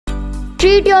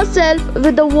Treat yourself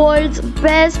with the world's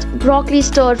best broccoli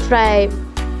stir fry.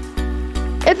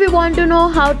 If you want to know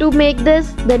how to make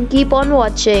this, then keep on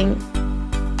watching.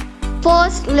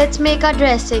 First, let's make our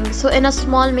dressing. So in a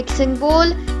small mixing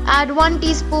bowl, add 1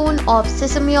 teaspoon of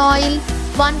sesame oil,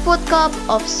 1/4 cup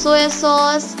of soy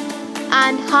sauce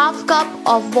and half cup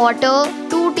of water,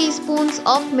 2 teaspoons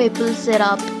of maple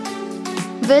syrup.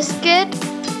 Whisk it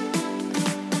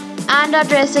and our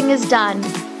dressing is done.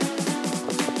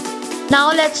 Now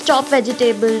let's chop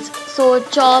vegetables. So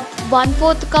chop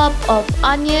 1/4 cup of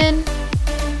onion.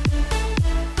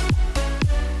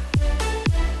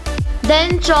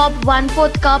 Then chop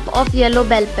 1/4 cup of yellow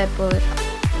bell pepper.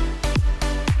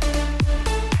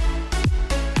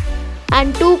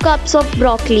 And 2 cups of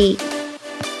broccoli.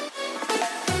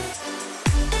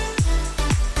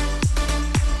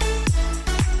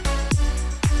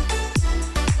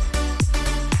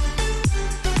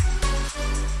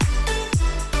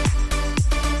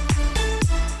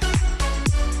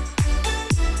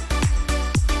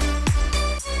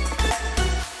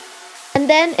 And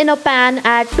then in a pan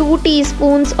add 2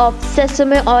 teaspoons of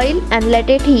sesame oil and let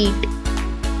it heat.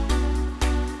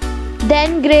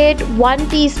 Then grate 1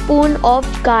 teaspoon of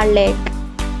garlic.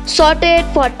 Saute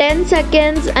it for 10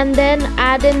 seconds and then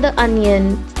add in the onion.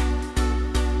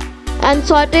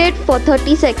 And saute it for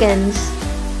 30 seconds.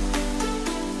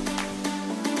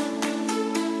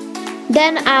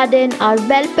 Then add in our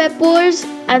bell peppers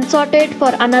and saute it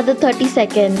for another 30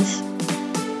 seconds.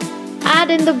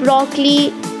 Add in the broccoli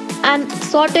and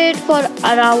saute it for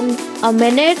around a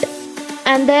minute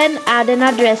and then add in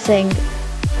our dressing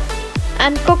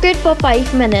and cook it for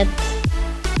 5 minutes.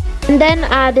 And then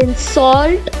add in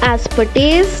salt as per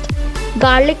taste,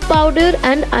 garlic powder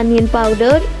and onion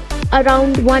powder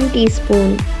around 1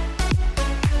 teaspoon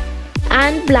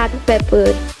and black pepper.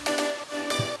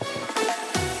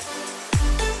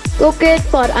 Cook it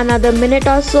for another minute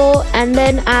or so and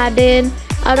then add in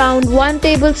around 1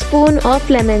 tablespoon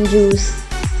of lemon juice.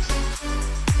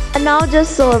 And now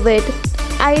just serve it.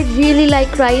 I really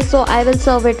like rice, so I will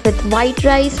serve it with white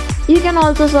rice. You can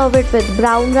also serve it with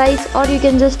brown rice or you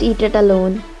can just eat it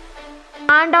alone.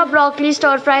 And our broccoli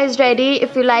stir fry is ready.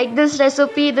 If you like this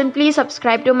recipe, then please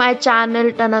subscribe to my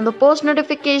channel, turn on the post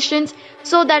notifications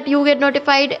so that you get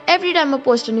notified every time I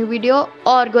post a new video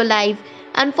or go live.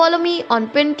 And follow me on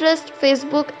Pinterest,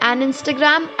 Facebook and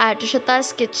Instagram at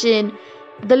RIshita's Kitchen.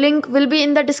 The link will be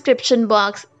in the description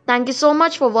box. Thank you so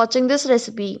much for watching this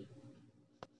recipe.